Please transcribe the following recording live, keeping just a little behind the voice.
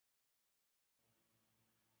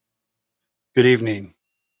Good evening.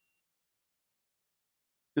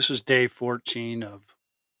 This is day 14 of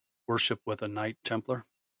Worship with a Knight Templar.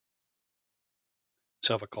 Let's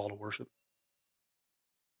have a call to worship.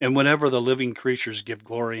 And whenever the living creatures give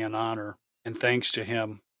glory and honor and thanks to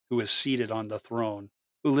him who is seated on the throne,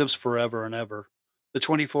 who lives forever and ever, the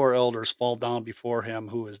 24 elders fall down before him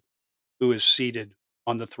who is seated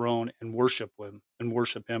on the throne and worship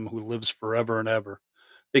him who lives forever and ever.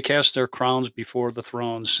 They cast their crowns before the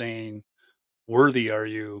throne, saying, "Worthy are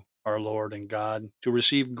you, our Lord and God, to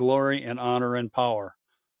receive glory and honor and power.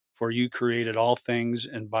 For you created all things,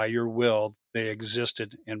 and by your will they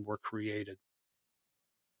existed and were created."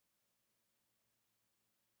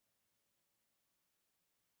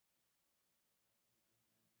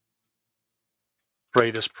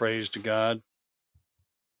 Pray this praise to God.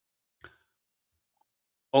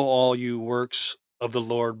 O all you works of the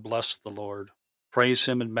Lord, bless the Lord. Praise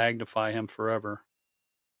him and magnify him forever.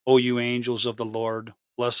 O you angels of the Lord,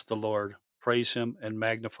 bless the Lord. Praise him and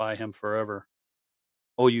magnify him forever.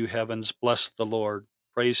 O you heavens, bless the Lord.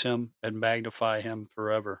 Praise him and magnify him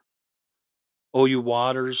forever. O you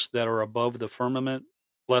waters that are above the firmament,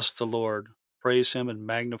 bless the Lord. Praise him and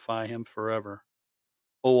magnify him forever.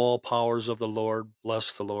 O all powers of the Lord,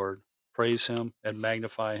 bless the Lord. Praise him and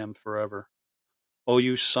magnify him forever. O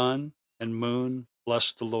you sun and moon,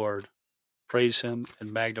 bless the Lord. Praise him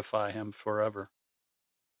and magnify him forever.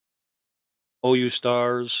 O you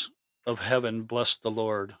stars of heaven, bless the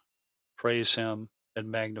Lord. Praise him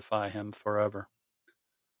and magnify him forever.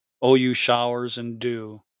 O you showers and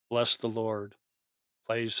dew, bless the Lord.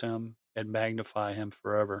 Praise him and magnify him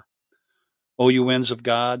forever. O you winds of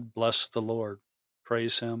God, bless the Lord.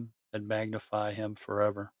 Praise him and magnify him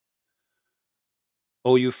forever.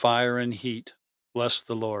 O you fire and heat, bless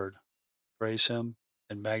the Lord. Praise him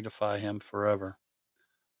and magnify him forever.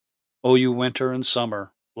 O you winter and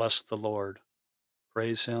summer, bless the Lord.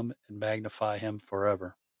 Praise him and magnify him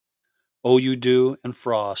forever. O you dew and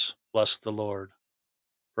frost, bless the Lord.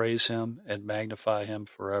 Praise him and magnify him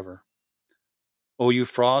forever. O you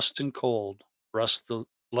frost and cold, bless the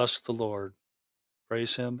Lord.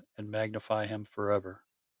 Praise him and magnify him forever.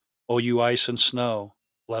 O you ice and snow,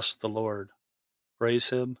 bless the Lord. Praise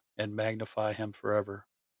him and magnify him forever.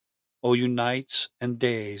 O you nights and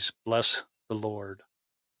days, bless the Lord.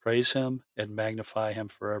 Praise him and magnify him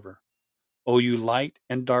forever. O you light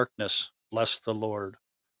and darkness, bless the Lord.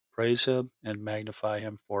 Praise him and magnify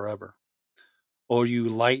him forever. O you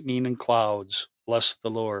lightning and clouds, bless the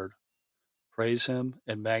Lord. Praise him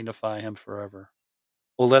and magnify him forever.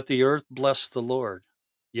 O let the earth bless the Lord.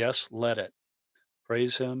 Yes, let it.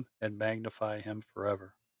 Praise him and magnify him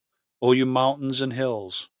forever. O you mountains and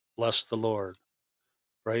hills, bless the Lord.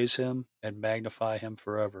 Praise him and magnify him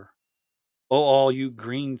forever. O all you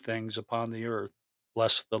green things upon the earth,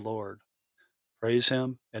 bless the Lord. Praise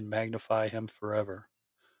him and magnify him forever.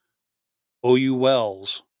 O you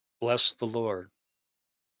wells, bless the Lord.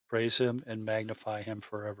 Praise him and magnify him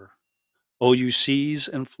forever. O you seas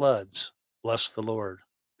and floods, bless the Lord.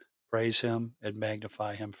 Praise him and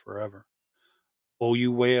magnify him forever. O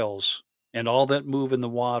you whales and all that move in the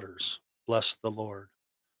waters, bless the Lord.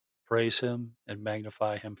 Praise him and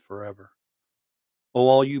magnify him forever. O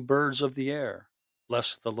all you birds of the air,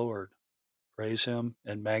 bless the Lord. Praise him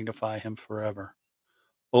and magnify him forever.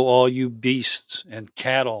 O all you beasts and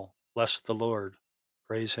cattle, bless the Lord.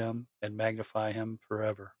 Praise him and magnify him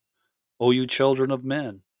forever. O you children of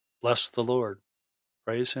men, bless the Lord.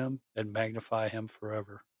 Praise him and magnify him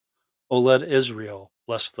forever. O let Israel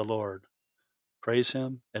bless the Lord. Praise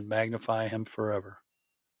him and magnify him forever.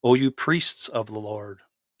 O you priests of the Lord,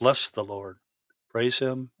 bless the Lord. Praise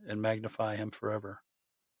him and magnify him forever.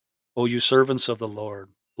 O you servants of the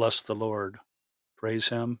Lord, bless the Lord. Praise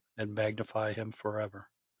him and magnify him forever.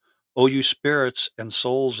 O you spirits and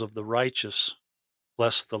souls of the righteous,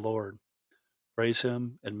 bless the Lord. Praise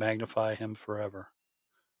him and magnify him forever.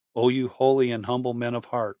 O you holy and humble men of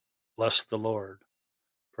heart, bless the Lord.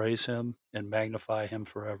 Praise him and magnify him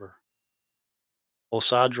forever. O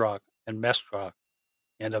Sadrach and Mesrach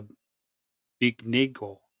and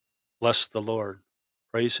Abednego, bless the Lord.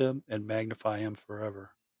 Praise him and magnify him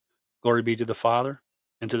forever. Glory be to the Father,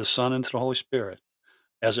 and to the Son, and to the Holy Spirit,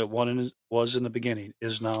 as it was in the beginning,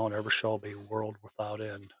 is now, and ever shall be, world without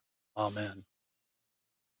end. Amen.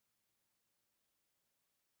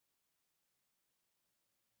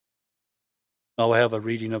 Now I have a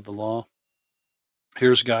reading of the law.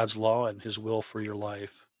 Here's God's law and his will for your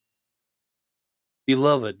life.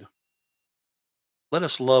 Beloved, let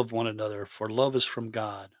us love one another, for love is from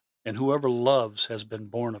God, and whoever loves has been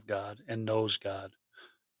born of God and knows God.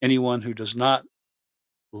 Anyone who does not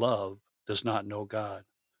love does not know God,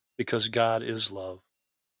 because God is love.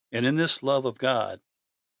 And in this love of God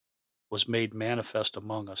was made manifest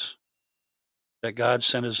among us, that God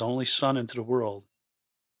sent his only Son into the world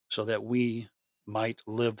so that we might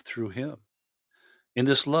live through him. In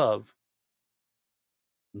this love,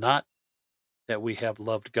 not that we have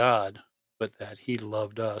loved God, but that he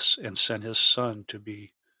loved us and sent his Son to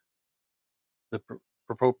be the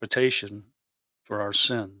propitiation for our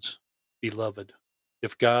sins. Beloved,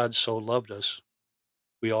 if God so loved us,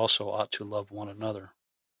 we also ought to love one another.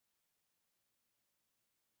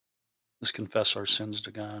 Let's confess our sins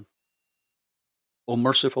to God. O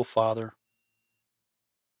merciful Father,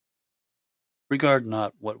 regard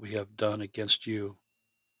not what we have done against you,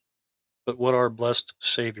 but what our blessed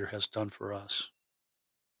Savior has done for us.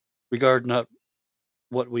 Regard not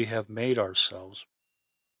what we have made ourselves,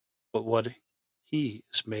 but what he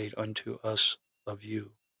is made unto us of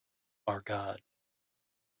you, our God.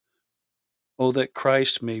 Oh, that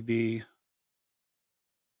Christ may be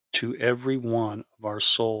to every one of our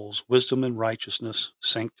souls wisdom and righteousness,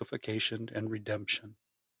 sanctification and redemption,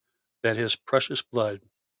 that his precious blood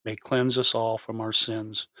may cleanse us all from our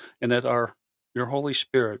sins, and that your Holy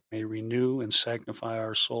Spirit may renew and sanctify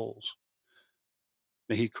our souls.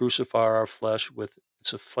 May he crucify our flesh with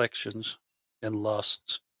its afflictions and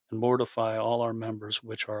lusts, and mortify all our members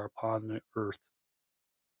which are upon the earth.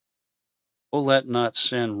 O let not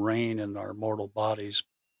sin reign in our mortal bodies,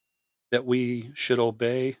 that we should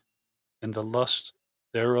obey in the lust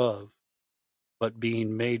thereof, but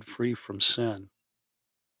being made free from sin,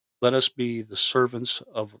 let us be the servants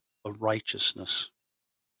of righteousness.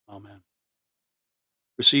 Amen.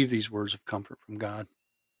 Receive these words of comfort from God.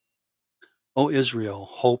 O Israel,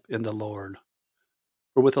 hope in the Lord.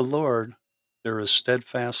 For with the Lord there is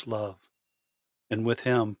steadfast love, and with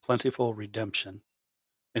him plentiful redemption,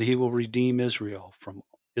 and he will redeem Israel from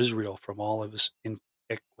all of his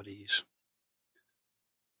iniquities.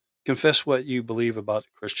 Confess what you believe about the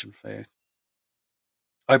Christian faith.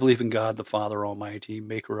 I believe in God the Father Almighty,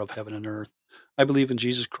 maker of heaven and earth. I believe in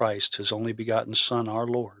Jesus Christ, his only begotten Son, our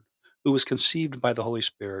Lord, who was conceived by the Holy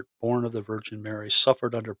Spirit, born of the Virgin Mary,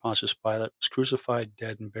 suffered under Pontius Pilate, was crucified,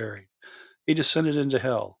 dead, and buried. He descended into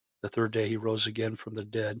hell. The third day he rose again from the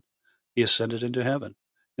dead. He ascended into heaven,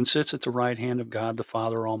 and sits at the right hand of God the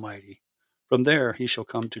Father Almighty. From there he shall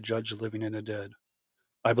come to judge the living and the dead.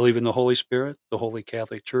 I believe in the Holy Spirit, the Holy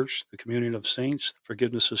Catholic Church, the communion of saints, the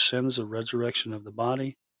forgiveness of sins, the resurrection of the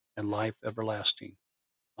body, and life everlasting.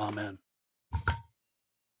 Amen.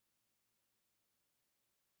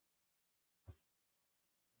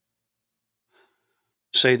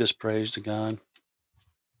 Say this praise to God.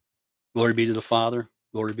 Glory be to the Father,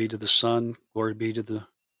 glory be to the Son, glory be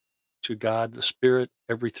to God the Spirit,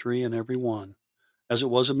 every three and every one, as it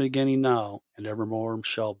was in the beginning, now, and evermore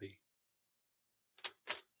shall be.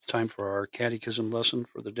 Time for our catechism lesson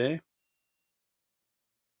for the day.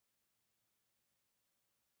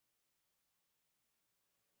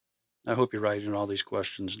 I hope you're writing all these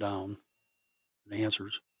questions down and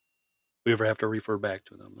answers. If we ever have to refer back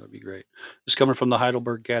to them, that'd be great. It's coming from the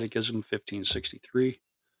Heidelberg Catechism, 1563.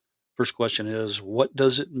 First question is, what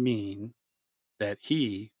does it mean that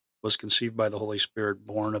he was conceived by the Holy Spirit,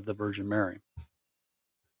 born of the Virgin Mary?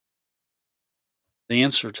 The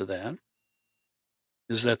answer to that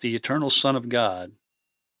is that the eternal Son of God,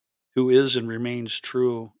 who is and remains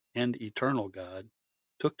true and eternal God,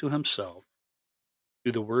 took to himself,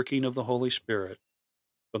 through the working of the Holy Spirit,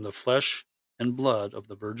 from the flesh and blood of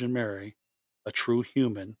the Virgin Mary, a true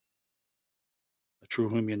human, a true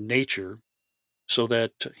human nature, so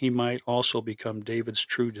that he might also become David's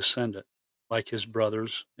true descendant, like his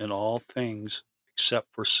brothers in all things except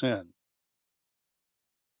for sin.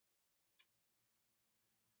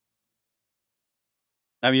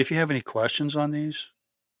 I mean, if you have any questions on these,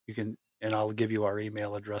 you can, and I'll give you our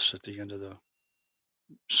email address at the end of the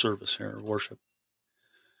service here, worship.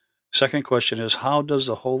 Second question is, how does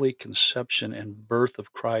the holy conception and birth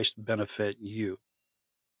of Christ benefit you?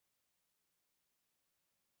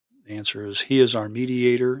 The answer is, he is our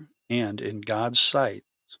mediator, and in God's sight,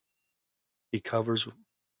 he covers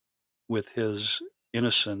with his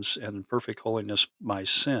innocence and perfect holiness my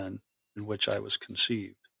sin in which I was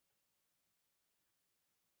conceived.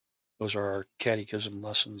 Those are our catechism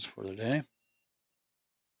lessons for the day.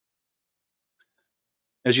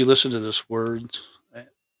 As you listen to this words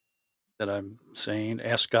that I'm saying,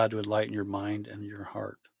 ask God to enlighten your mind and your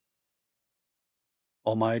heart.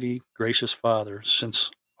 Almighty, gracious Father,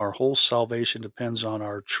 since our whole salvation depends on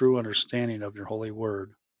our true understanding of your holy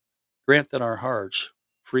word, grant that our hearts,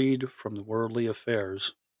 freed from the worldly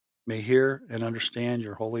affairs, may hear and understand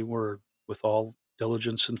your holy word with all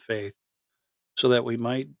diligence and faith, so that we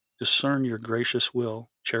might discern your gracious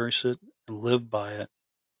will, cherish it, and live by it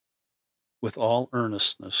with all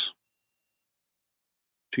earnestness,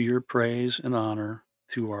 to your praise and honor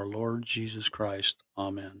through our Lord Jesus Christ.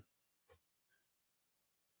 Amen.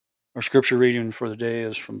 Our scripture reading for the day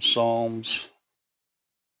is from Psalms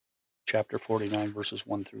chapter 49, verses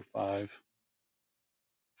 1 through 5.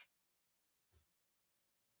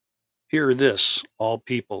 Hear this, all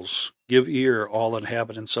peoples. Give ear, all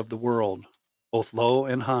inhabitants of the world, both low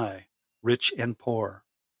and high, rich and poor.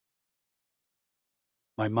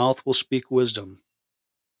 My mouth will speak wisdom,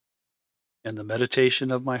 and the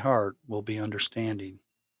meditation of my heart will be understanding.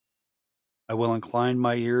 I will incline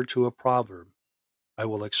my ear to a proverb. I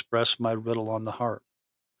will express my riddle on the harp.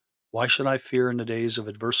 Why should I fear in the days of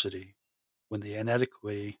adversity, when the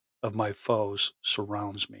iniquity of my foes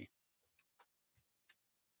surrounds me?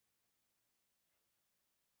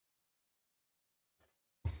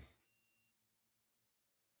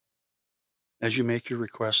 As you make your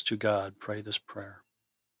request to God, pray this prayer.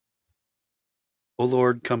 O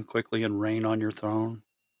Lord, come quickly and reign on your throne.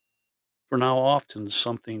 For now often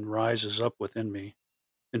something rises up within me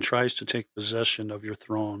and tries to take possession of your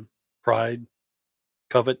throne. Pride,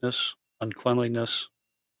 covetousness, uncleanliness,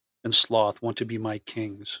 and sloth want to be my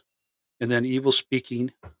kings. And then evil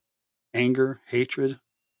speaking, anger, hatred,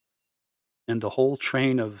 and the whole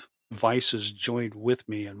train of vices joined with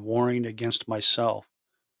me in warring against myself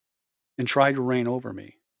and try to reign over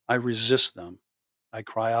me. I resist them. I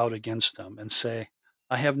cry out against them and say,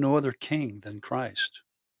 I have no other king than Christ.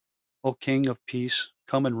 O King of peace,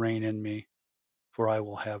 come and reign in me, for I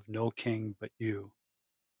will have no king but you.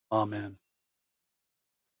 Amen.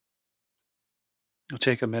 We'll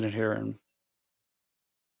take a minute here and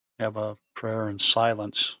have a prayer in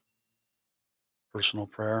silence, personal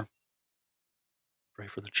prayer. Pray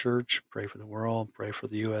for the church, pray for the world, pray for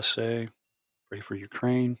the USA, pray for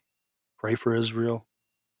Ukraine, pray for Israel,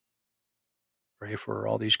 pray for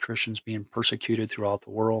all these Christians being persecuted throughout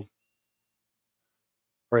the world.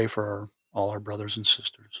 Pray for all our brothers and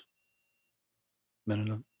sisters.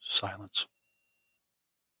 Minute of silence.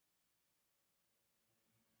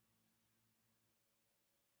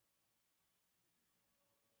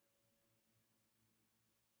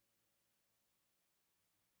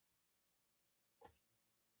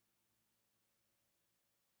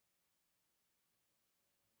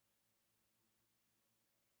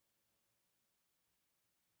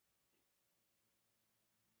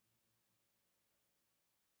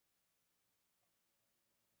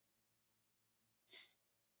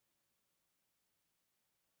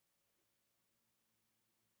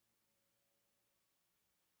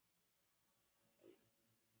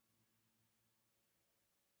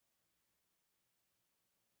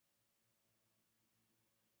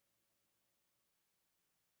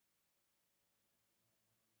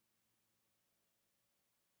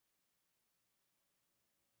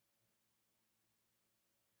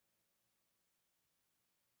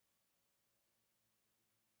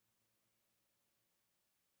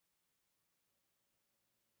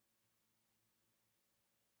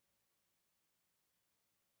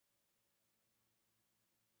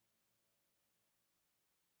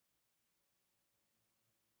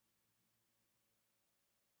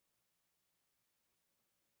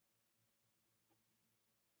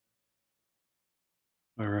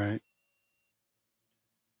 All right.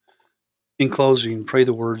 In closing, pray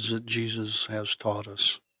the words that Jesus has taught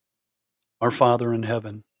us. Our Father in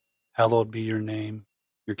heaven, hallowed be your name.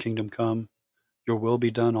 Your kingdom come, your will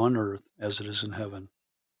be done on earth as it is in heaven.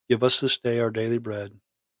 Give us this day our daily bread,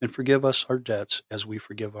 and forgive us our debts as we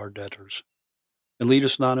forgive our debtors. And lead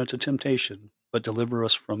us not into temptation, but deliver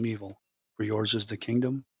us from evil. For yours is the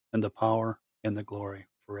kingdom, and the power, and the glory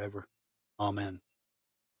forever. Amen.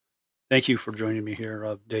 Thank you for joining me here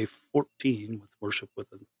of day 14 with Worship with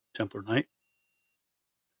the Templar Knight.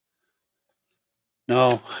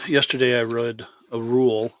 Now, yesterday I read a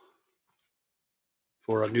rule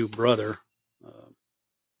for a new brother, uh,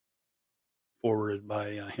 forwarded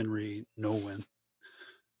by Henry Nowin.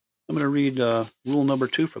 I'm going to read rule number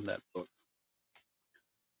 2 from that book,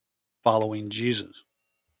 Following Jesus.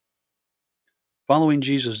 Following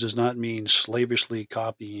Jesus does not mean slavishly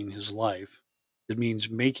copying his life. It means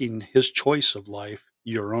making his choice of life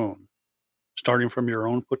your own, starting from your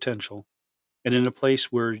own potential and in a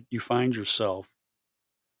place where you find yourself.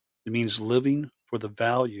 It means living for the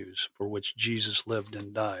values for which Jesus lived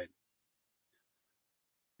and died.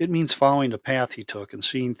 It means following the path he took and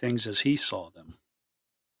seeing things as he saw them.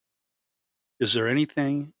 Is there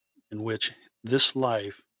anything in which this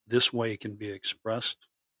life, this way can be expressed,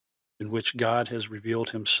 in which God has revealed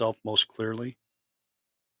himself most clearly?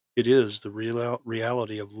 It is the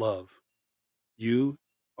reality of love. You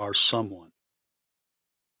are someone.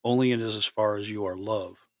 Only it is as far as you are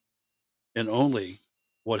love. And only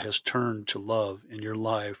what has turned to love in your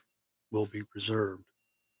life will be preserved.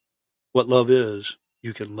 What love is,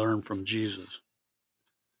 you can learn from Jesus.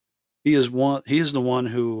 He is the one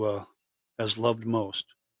who has loved most.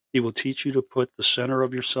 He will teach you to put the center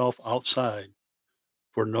of yourself outside,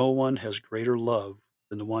 for no one has greater love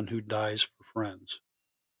than the one who dies for friends.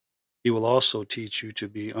 He will also teach you to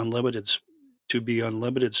be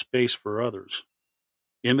unlimited space for others.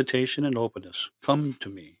 Invitation and openness. Come to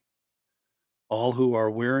me, all who are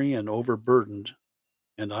weary and overburdened,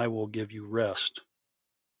 and I will give you rest.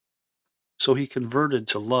 So he converted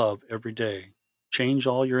to love every day. Change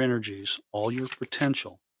all your energies, all your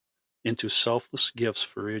potential into selfless gifts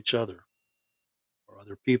for each other or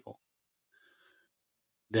other people.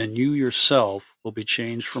 Then you yourself will be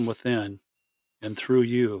changed from within, and through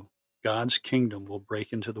you, God's kingdom will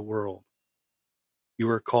break into the world. You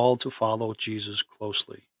are called to follow Jesus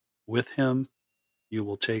closely. With him, you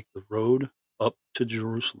will take the road up to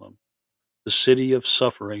Jerusalem, the city of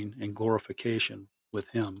suffering and glorification. With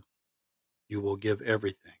him, you will give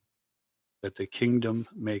everything, that the kingdom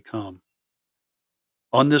may come.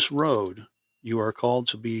 On this road, you are called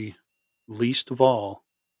to be least of all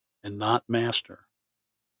and not master,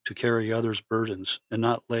 to carry others' burdens and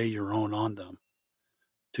not lay your own on them,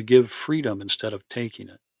 to give freedom instead of taking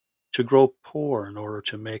it, to grow poor in order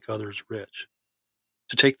to make others rich,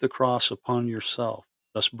 to take the cross upon yourself,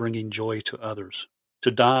 thus bringing joy to others,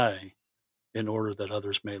 to die in order that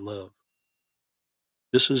others may live.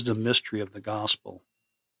 This is the mystery of the gospel,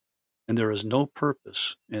 and there is no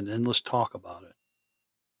purpose in endless talk about it.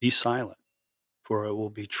 Be silent, for it will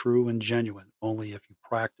be true and genuine only if you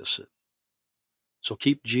practice it. So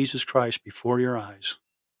keep Jesus Christ before your eyes.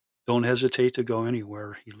 Don't hesitate to go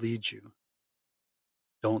anywhere he leads you.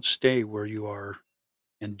 Don't stay where you are,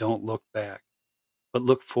 and don't look back, but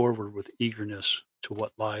look forward with eagerness to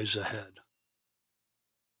what lies ahead.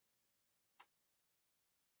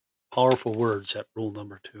 Powerful words at rule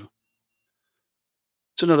number 2.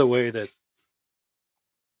 It's another way that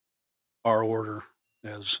our order,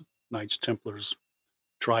 as Knights Templars,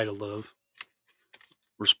 try to live.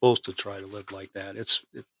 We're supposed to try to live like that.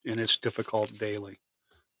 And it's difficult daily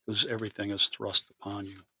because everything is thrust upon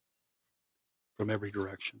you from every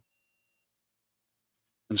direction.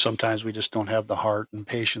 And sometimes we just don't have the heart and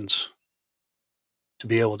patience to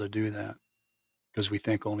be able to do that because we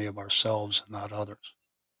think only of ourselves and not others.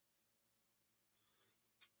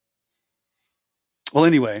 Well,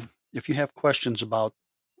 anyway, if you have questions about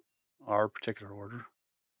our particular order,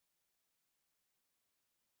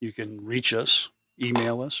 you can reach us,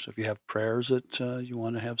 email us if you have prayers that you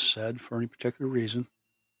want to have said for any particular reason.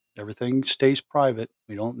 Everything stays private.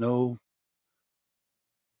 We don't know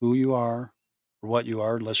who you are or what you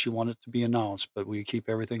are unless you want it to be announced, but we keep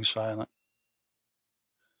everything silent.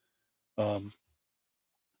 Um,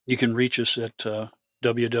 you can reach us at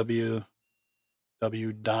www.american.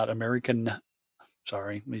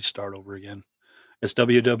 Sorry, let me start over again. It's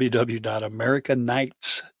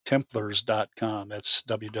www.americanknightstemplars.com. That's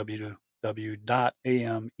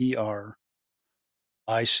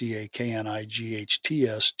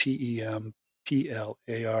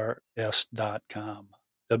www.americanknightstemplars.com.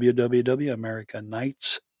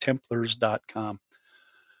 www.americanknightstemplars.com.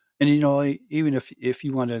 And even if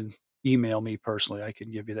you want to email me personally, I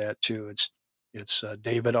can give you that too. It's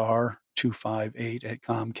davidr258 at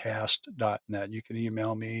comcast.net. You can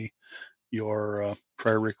email me your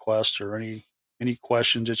prayer requests or any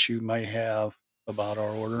questions that you may have about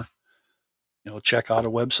our order. Check out a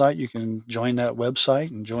website. You can join that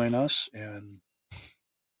website and join us, and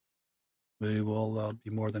we will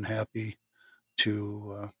be more than happy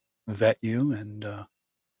to vet you and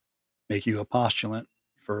make you a postulant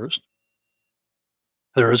first.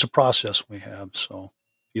 There is a process we have, so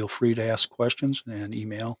feel free to ask questions and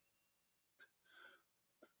email.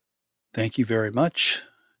 Thank you very much.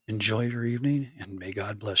 Enjoy your evening, and may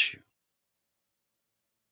God bless you.